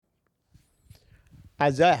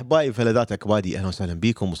أعزائي أحبائي فلذات أكبادي، أهلا وسهلا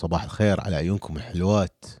بكم وصباح الخير على عيونكم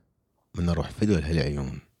الحلوات. من نروح فدوى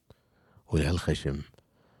لهالعيون ولهالخشم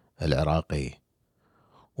العراقي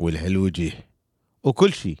ولهالوجه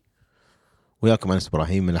وكل شيء. وياكم أنس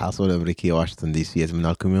إبراهيم من العاصمة الأمريكية واشنطن دي سي.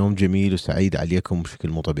 أتمنى لكم يوم جميل وسعيد عليكم بشكل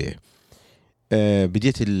مو طبيعي.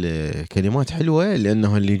 بديت الكلمات حلوة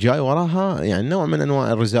لأنه اللي جاي وراها يعني نوع من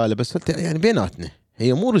أنواع الرسالة، بس يعني بيناتنا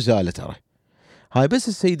هي مو رسالة ترى، هاي بس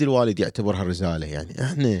السيد الوالد يعتبرها رسالة. يعني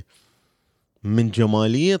احنا من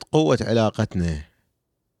جمالية قوة علاقتنا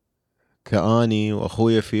كأني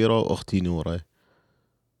وأخويا فيرو وأختي نورة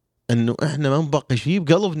أنه إحنا ما نبقي شيء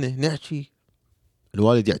بقلبنا نحكي.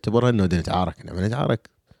 الوالد يعتبرها أنه دا نتعارك، نعم نتعارك،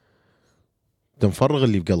 دا نفرغ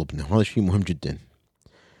اللي بقلبنا، وهذا شيء مهم جدا.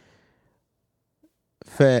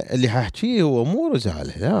 فاللي حاحكيه هو مو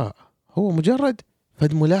رسالة، لا، هو مجرد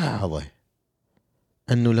فد ملاحظة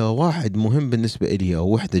أنه لو واحد مهم بالنسبة إلي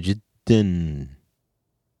أو وحدة جدا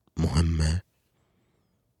مهمة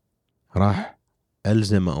راح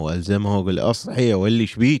ألزمه أو ألزمها وأقول أصحي أولي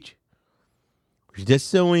شبيك، وش دا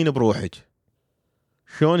تسوين بروحك،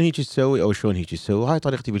 شلون هيك تسوي أو شلون هيك تسوي. هاي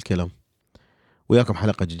طريقتي بالكلام. وياكم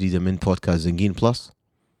حلقة جديدة من بودكاست زنجين بلس.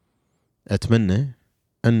 أتمنى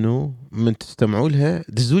أنه من تستمعوا لها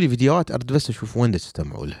دزوا لي فيديوهات، أرد بس أشوف وين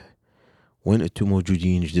تستمعوا لها، وين أنتم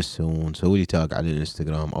موجودين، إيش تسوون. سووا لي تاج على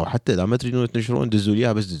الانستغرام، أو حتى إذا ما تريدون تنشرون دزوا لي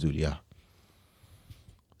إياها، بس دزوا لي إياها.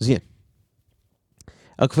 زين،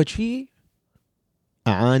 أكفت شيء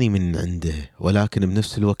أعاني من عنده، ولكن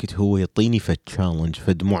بنفس الوقت هو يعطيني فد تشالنج،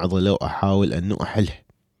 فد معضلة، وأحاول أنه أحلها.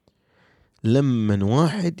 لما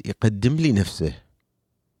واحد يقدم لي نفسه،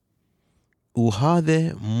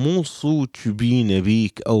 وهذا مو صوت بينا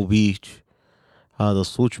بيك أو بيك، هذا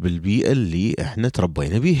الصوت بالبيئة اللي احنا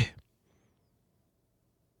تربينا بيها.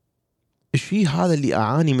 الشيء هذا اللي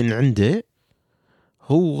أعاني من عنده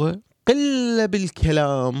هو قلة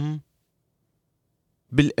بالكلام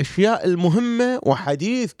بالأشياء المهمة،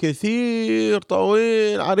 وحديث كثير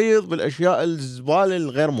طويل عريض بالأشياء الزبالة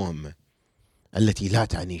الغير مهمة التي لا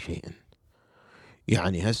تعني شيئا.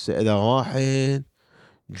 يعني هسه إذا واحد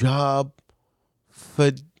جاب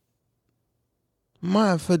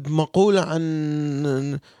فد مقولة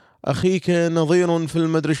عن أخيك نظير في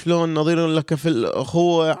المدري شلون، نظير لك في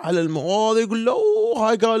الأخوة على هذا يقول له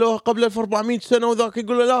هاي قالوها قبل 1400 سنة، وذاك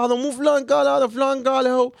يقول له لا هذا مو فلان قال، هذا فلان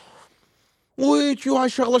قالها، ويجي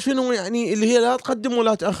وهالشغلة شنو يعني اللي هي لا تقدم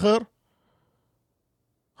ولا تأخر.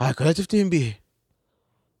 هاي كلها تفتهم بيه.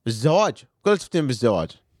 الزواج كلها تفتهم بالزواج،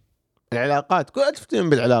 العلاقات كلها تفتهم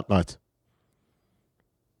بالعلاقات.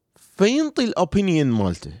 فينطي الأوبينيون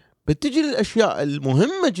مالته. بتجي للأشياء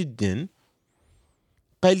المهمة جدا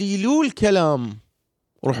قليلو الكلام.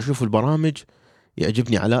 روح أشوف البرامج.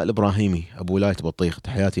 يعجبني علاء الإبراهيمي أبو ولاية بطيخ،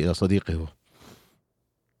 تحياتي إلى صديقي هو.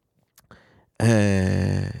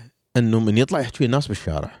 أنه من يطلع يحكي الناس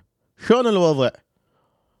بالشارع شلون الوضع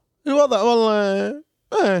والله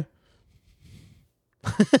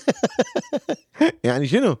يعني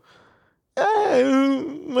شنو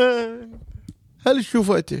هل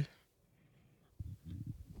شوفته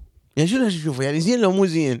يعني شنو هالشوفه، يعني زين لو مو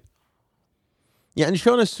زين، يعني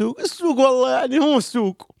شلون السوق والله يعني هو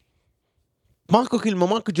السوق، ماكو كلمة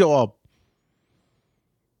ماكو جواب.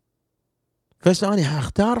 بس أنا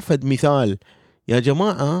هختار فد مثال يا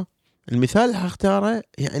جماعة. المثال اللي هختاره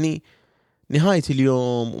يعني نهاية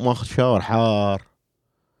اليوم وماخذ شاور حار،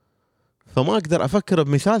 فما أقدر أفكر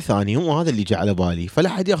بمثال ثاني، هو هذا اللي جاء على بالي. فلا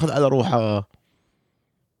حد يأخذ على روحه.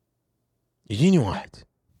 يجيني واحد،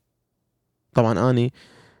 طبعا أنا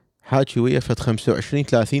حاكي ويا فد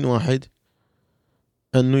 25-30 واحد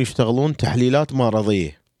أنه يشتغلون تحليلات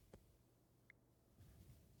مرضية.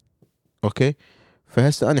 أوكي،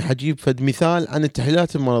 فهسه أنا حجيب فد مثال عن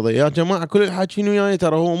التحليلات المرضية. يا جماعة كل الحاكين وياي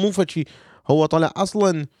ترى هو مو فشي، هو طلع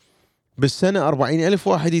أصلا بالسنة 40,000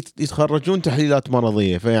 واحد يتخرجون تحليلات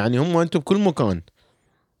مرضية، فيعني هم أنتم بكل مكان.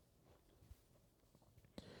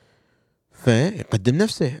 فيقدم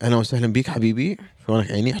نفسه، أهلا وسهلا بيك حبيبي، شلونك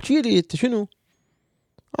يعني، احكي لي أنت شنو.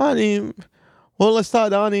 أنا والله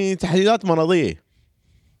أستاذ أنا تحليلات مرضية.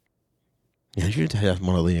 يعني شنو تحليلات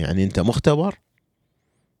مرضية؟ يعني أنت مختبر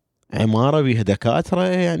عمارة بيها دكاترة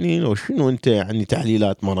يعني، لو شنو أنت يعني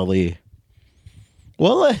تحليلات مرضية؟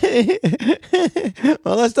 والله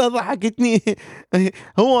والله أستاذ ضحكتني.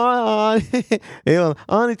 هو ايوه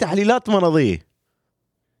أنا تحليلات مرضية.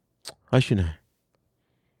 هاي شنو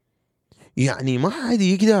يعني؟ ما حد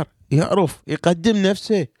يقدر يعرف يقدم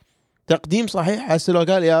نفسه تقديم صحيح. هسه لو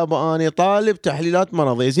قال يا ابا انا طالب تحليلات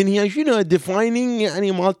مرضيه، زين هي شنو الديفايننج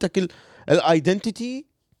يعني مالتك الايدنتيتي؟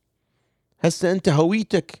 هسه انت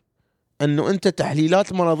هويتك انه انت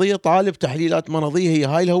تحليلات مرضيه، طالب تحليلات مرضيه، هي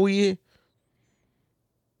هاي الهويه؟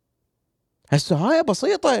 هسه هاي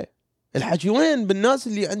بسيطة. الحكي وين؟ بالناس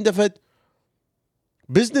اللي عنده فد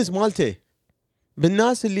بزنس مالته،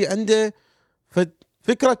 بالناس اللي عنده فد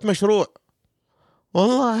فكرة مشروع.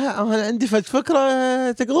 والله انا عندي فد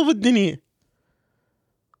فكرة تقلب الدنيا.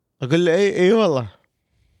 اقول له اي والله.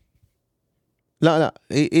 لا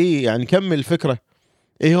اي يعني كمل الفكرة.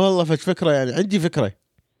 اي والله فد فكرة، يعني عندي فكرة.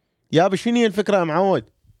 يابا شنو هي الفكرة يا معود؟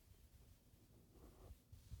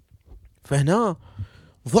 فهنا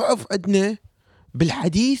ضعف عندنا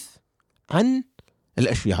بالحديث عن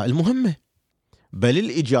الاشياء المهمة، بل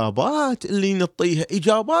الاجابات اللي نعطيها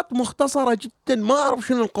اجابات مختصرة جدا، ما اعرف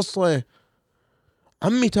شنو القصة.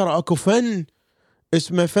 عمي ترى اكو فن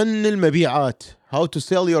اسمه فن المبيعات، how to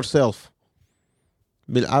sell yourself.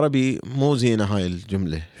 بالعربي مو زينة هاي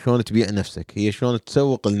الجملة، شلون تبيع نفسك، هي شلون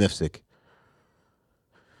تسوق لنفسك،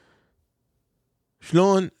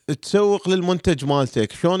 شلون تسوق للمنتج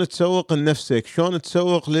مالتك، شلون تسوق لنفسك، شلون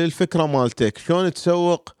تسوق للفكرة مالتك، شلون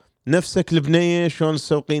تسوق نفسك البنية، شلون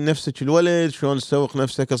تسوقين نفسك الولد، شلون تسوق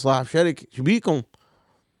نفسك صاحب شركة. شبيكم؟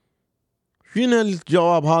 شنو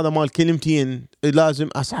الجواب هذا مال كلمتين لازم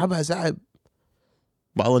اسحبها سحب؟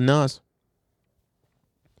 بعض الناس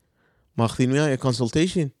ماخذين وياي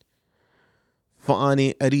كونسلتيشن،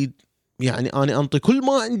 فاني اريد يعني اني انطي كل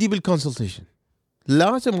ما عندي بالكونسلتيشن.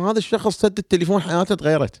 لازم هذا الشخص سد التليفون حياته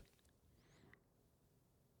تغيرت.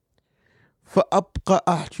 فابقى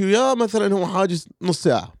احكي وياه، مثلا هو حاجز نص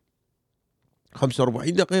ساعه،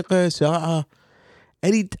 45 دقيقه، ساعه،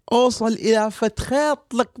 اريد اوصل الى فت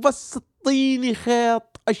خيط لك، بس اعطيني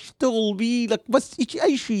خيط اشتغل بيه لك، بس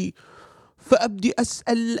اي شيء. فابدي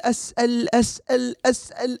اسال اسال اسال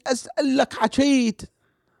اسال اسال لك. حكيت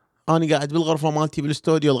انا قاعد بالغرفه مالتي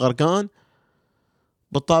بالاستوديو الغرقان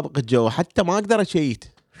بالطابق الجو، حتى ما اقدر اشيت.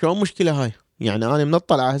 شو مشكله هاي؟ يعني انا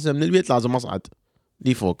منطلع هسه من البيت لازم اصعد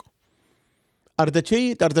لي فوق، اريد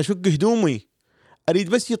اشيت، اريد اشق هدومي، اريد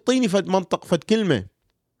بس يعطيني فد منطق، فد كلمه.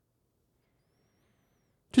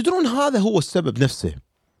 تدرون هذا هو السبب نفسه.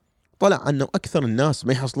 طلع انه اكثر الناس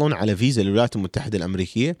ما يحصلون على فيزا للولايات المتحده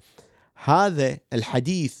الامريكيه. هذا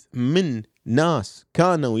الحديث من ناس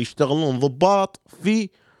كانوا يشتغلون ضباط في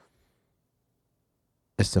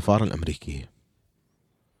السفاره الامريكيه،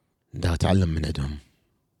 دا اتعلم من عندهم.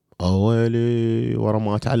 اويلي ورا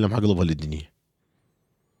ما اتعلم اقلب الدنيا.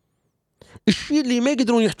 الشيء اللي ما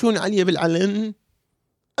يقدرون يحكون عليه بالعلن،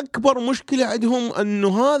 اكبر مشكله عندهم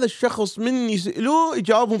انه هذا الشخص من يسالوه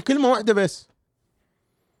يجاوبهم كلمه واحده بس،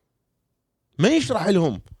 ما يشرح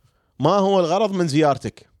لهم ما هو الغرض من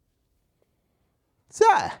زيارتك.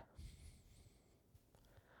 ساعه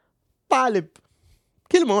طالب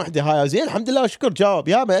كلمه واحده هاي زين الحمد لله والشكر جاوب.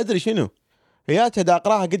 يابا ادري شنو هي، دا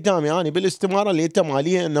اقراها قدامي اني بالاستماره اللي انت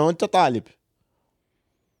ماليه انه انت طالب.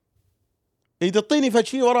 اذا تعطيني فد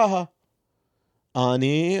شيء وراها،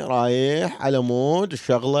 اني رايح على مود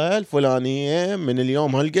الشغله الفلانيه من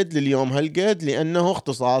اليوم هالقد لليوم هالقد لانه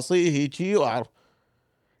اختصاصي هيجي واعرف.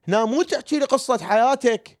 هنا مو تحكي لي قصه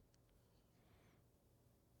حياتك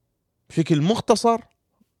بشكل مختصر،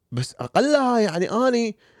 بس اقلها يعني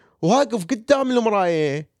اني واقف قدام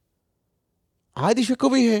المرايه عادي شكو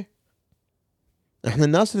بيها. احنا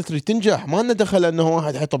الناس اللي تريد تنجح ما لنا دخل انه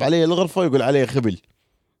واحد حيطب علي الغرفه ويقول علي خبل.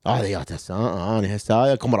 هذا يا هسه انا هسه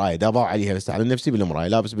هاي مرايه دابا عليها بس على نفسي بالمرايه،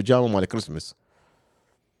 لابس بيجامه مال كريسمس،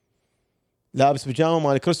 لابس بيجامه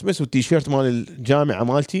مال كريسمس والتيشيرت مال الجامعه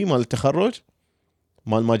مالتي مال التخرج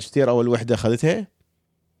مال ماجستير اول وحده اخذتها،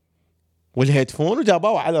 والهيدفون،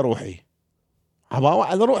 وجاباوه على روحي، عباوه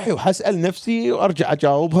على روحي، وحسأل نفسي وارجع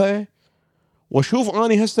اجاوبها واشوف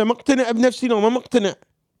اني هسه مقتنع بنفسي لو ما مقتنع.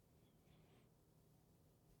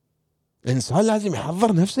 الانسان لازم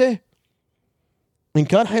يحضر نفسه، ان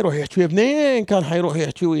كان حيروح يحكي ويا بنيه، ان كان حيروح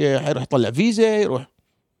يحكي ويا حيروح يطلع فيزا يروح.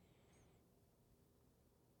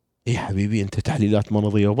 اي حبيبي انت تحليلات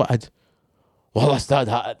مرضيه وبعد والله استاذ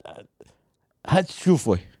هاد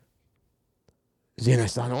تشوفه زين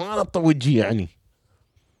هسه انا ما اطوي وجهي يعني.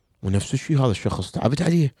 ونفس الشيء هذا الشخص تعبت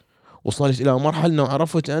عليه، وصلت الى مرحله انه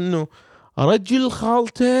عرفت انه رجل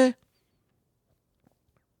خالته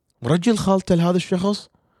لهذا الشخص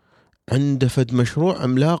عنده فد مشروع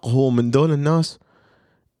عملاق، هو من دول الناس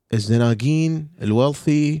الزناقين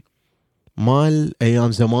الويلثي مال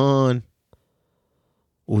ايام زمان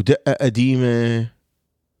ودقة قديمة.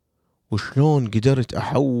 وشلون قدرت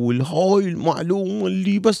احول هاي المعلومة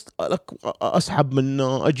اللي بس لك اسحب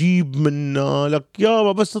منها اجيب منها لك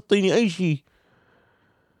يابا، بس تعطيني اي شيء.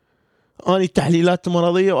 اني تحليلات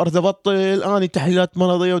مرضية وارد ابطل، اني تحليلات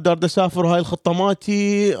مرضية ودار اسافر، هاي الخطة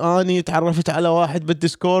مالتي، اني تعرفت على واحد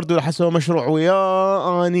بالديسكورد وراح اسوي مشروع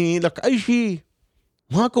وياه، اني لك اي شيء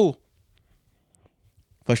ماكو.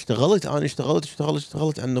 فاشتغلت انا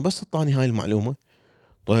اشتغلت انه بس اعطاني هاي المعلومه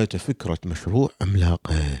طيته فكره مشروع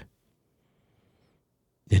عملاقه.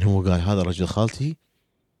 لان هو قال هذا رجل خالتي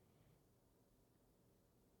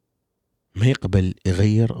ما يقبل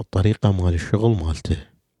يغير الطريقه مال الشغل مالته.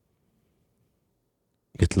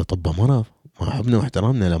 قلت له طب مرض مع حبنا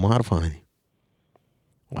واحترامنا لا ما اعرف اني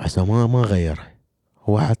وعسى ما غيره.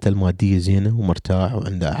 هو حتى الماديه زينه ومرتاح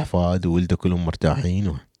وعنده احفاد وولده كلهم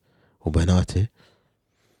مرتاحين وبناته.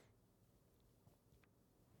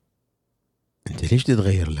 انت ليش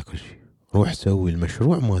تتغير له كل شيء؟ روح سوي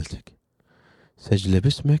المشروع مالتك، سجله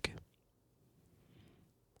باسمك،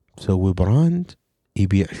 سوي براند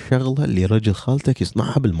يبيع الشغله اللي رجل خالتك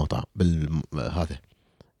يصنعها بالمطعم هذا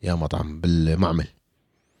يا مطعم بالمعمل.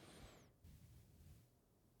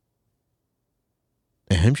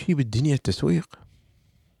 اهم شيء بالدنيا التسويق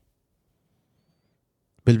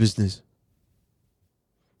بالبزنس.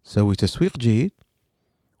 سوي تسويق جيد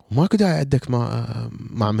وماكو داعي عندك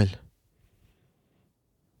معمل.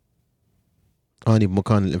 اني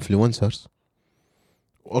بمكان الانفلونسرز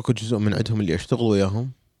واكو جزء من عندهم اللي اشتغل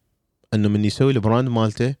وياهم انه من يسوي البراند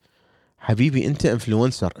مالته حبيبي انت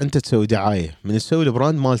انفلونسر، انت تسوي دعايه من تسوي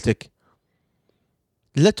البراند مالتك.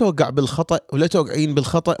 لا توقع بالخطا ولا توقعين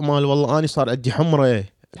بالخطا مال والله اني صار عندي حمره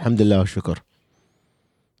الحمد لله والشكر.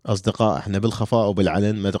 اصدقاء احنا بالخفاء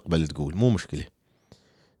وبالعلن ما تقبل تقول مو مشكله.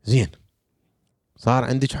 زين صار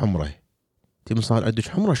عندك حمره، تم صار عندك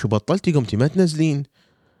حمره شو بطلتي قمتي ما تنزلين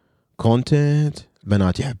كونتنت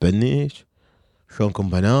بنات يحبنك شلونكم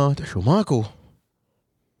بنات شو ماكو؟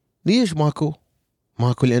 ليش ماكو؟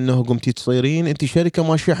 ماكو لانه قمتي تصيرين انت شركه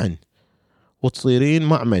ما شحن وتصيرين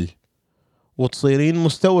معمل وتصيرين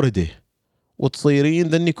مستورده وتصيرين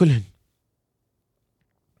ذني كلهن.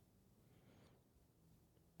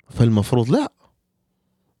 فالمفروض لا،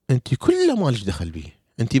 انت كله مالش دخل بيه،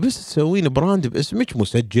 انت بس تسوين براند باسمك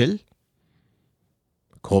مسجل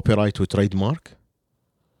كوبي رايت وتريد مارك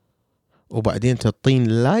وبعدين تعطين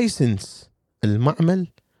لايسنس المعمل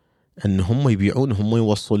ان هم يبيعون وهم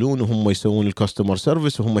يوصلون وهم يسوون الكاستمر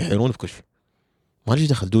سيرفيس وهم يحيرون بكل شيء. مالش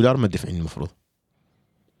دخل دولار ما تدفعين المفروض.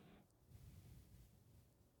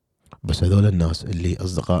 بس هذول الناس اللي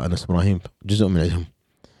اصدقاء انس ابراهيم جزء من عندهم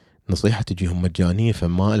نصيحه تجيهم مجانيه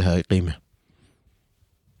فما لها قيمه.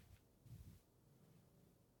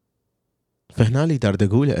 فهنا اللي دار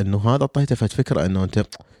اقوله انه هذا اعطيته فكره انه انت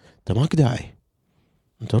ماك داعي،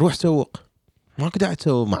 انت روح سوق، ماك داعي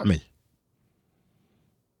تسوي معمل.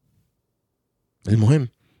 المهم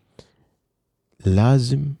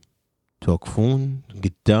لازم توقفون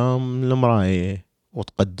قدام المراية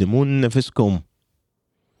وتقدمون نفسكم.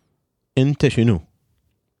 انت شنو؟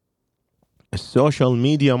 السوشيال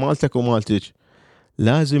ميديا مالتك ومالتك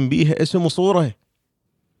لازم بيها اسم وصورة.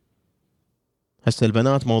 هسه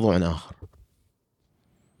البنات موضوع آخر،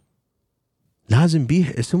 لازم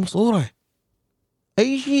بيها اسم وصورة.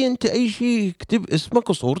 اي شيء انت اي شيء اكتب اسمك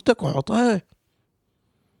وصورتك وحطها.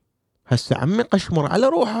 هسه عمي قشمر على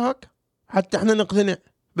روحك حتى احنا نقتنع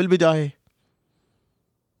بالبداية.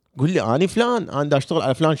 قول لي اني فلان انا دا اشتغل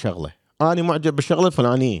على فلان شغلة، اني معجب بالشغلة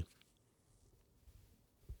الفلانية.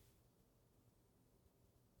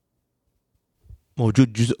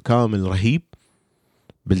 موجود جزء كامل رهيب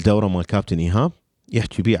بالدورة مال كابتن ايهاب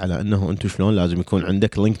يحكي بيه على انه انتم شلون لازم يكون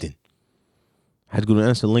عندك لينكدين. حتقولون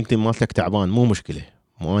انس اللينكدين مالتك تعبان، مو مشكلة،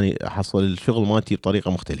 مو اني احصل الشغل مالتي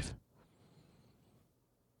بطريقة مختلفة.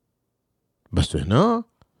 بس هنا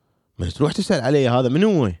من تروح تسأل علي هذا من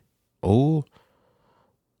هو؟ اوه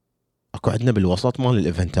اكو عندنا بالوسط مال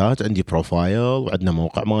الايفنتات عندي بروفايل وعندنا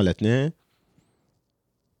موقع مالتنا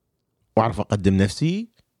واعرف اقدم نفسي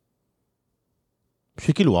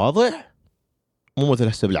بشكل واضح. مو مثل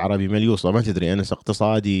هسه بالعربي مليوصة ما تدري انس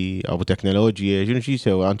اقتصادي ابو تكنولوجيا شنو شي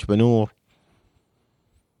يسوي انتربرنور.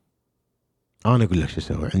 انا اقول لك شو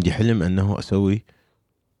اسوي، عندي حلم انه اسوي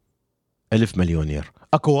 1000 مليونير.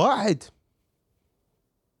 اكو واحد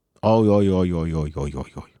اكو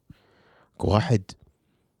واحد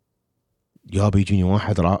يابا يجيني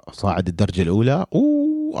واحد صاعد الدرجة الأولى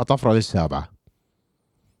أطفره للسابعة.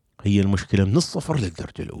 هي المشكلة من الصفر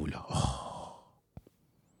للدرجة الأولى.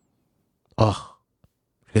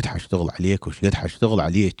 شقد حاشتغل عليك وشقد حاشتغل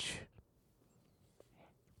عليك.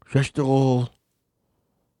 شو اشتغل؟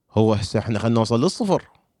 هو هسه احنا خلنا نوصل للصفر.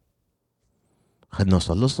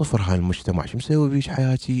 هاي المجتمع شو مسوي بيك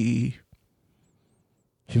حياتي؟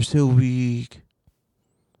 شو مسوي بيك؟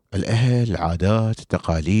 الأهل، العادات،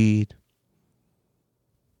 التقاليد،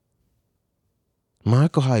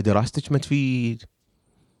 ماكو. هاي دراستك ما تفيد،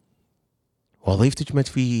 وظيفتك ما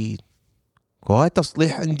تفيد. هاي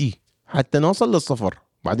تصليح عندي حتى نوصل للصفر،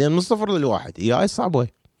 بعدين من الصفر للواحد هي هاي صعبة.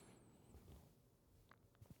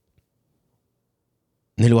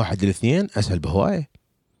 من الواحد للاثنين اسهل بهوايه.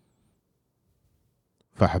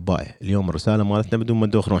 فاحبائي اليوم الرساله مالتنا بدون ما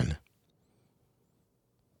ندوخ روحنا،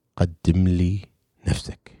 قدم لي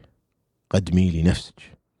نفسك، قدمي لي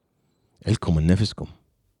نفسك، لكم من نفسكم.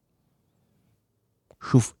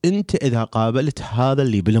 شوف انت اذا قابلت هذا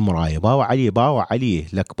اللي بالمرايه، باوع علي باوع علي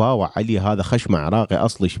لك، باوع علي هذا خشمه عراقي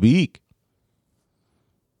اصلي شبيك،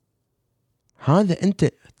 هذا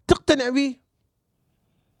انت تقتنع به.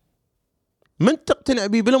 من تقتنع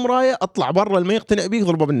به بالمرايه اطلع برا، اللي ما يقتنع به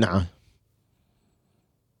ضربه بالنعال.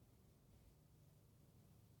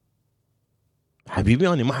 حبيبي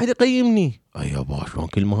انا ما حد يقيمني. اي يابا شلون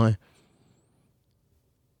كلمه هاي؟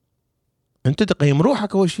 انت تقيم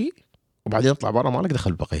روحك اول شيء، وبعدين اطلع برا، مالك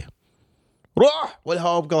دخل بقيه. روح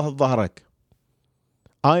والهواء بقى ظهرك.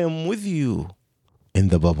 I am with you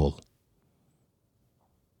in the bubble.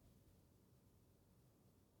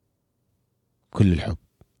 كل الحب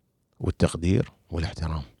والتقدير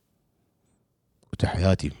والاحترام،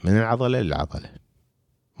 وتحياتي من العضلة للعضلة.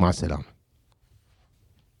 مع السلامة.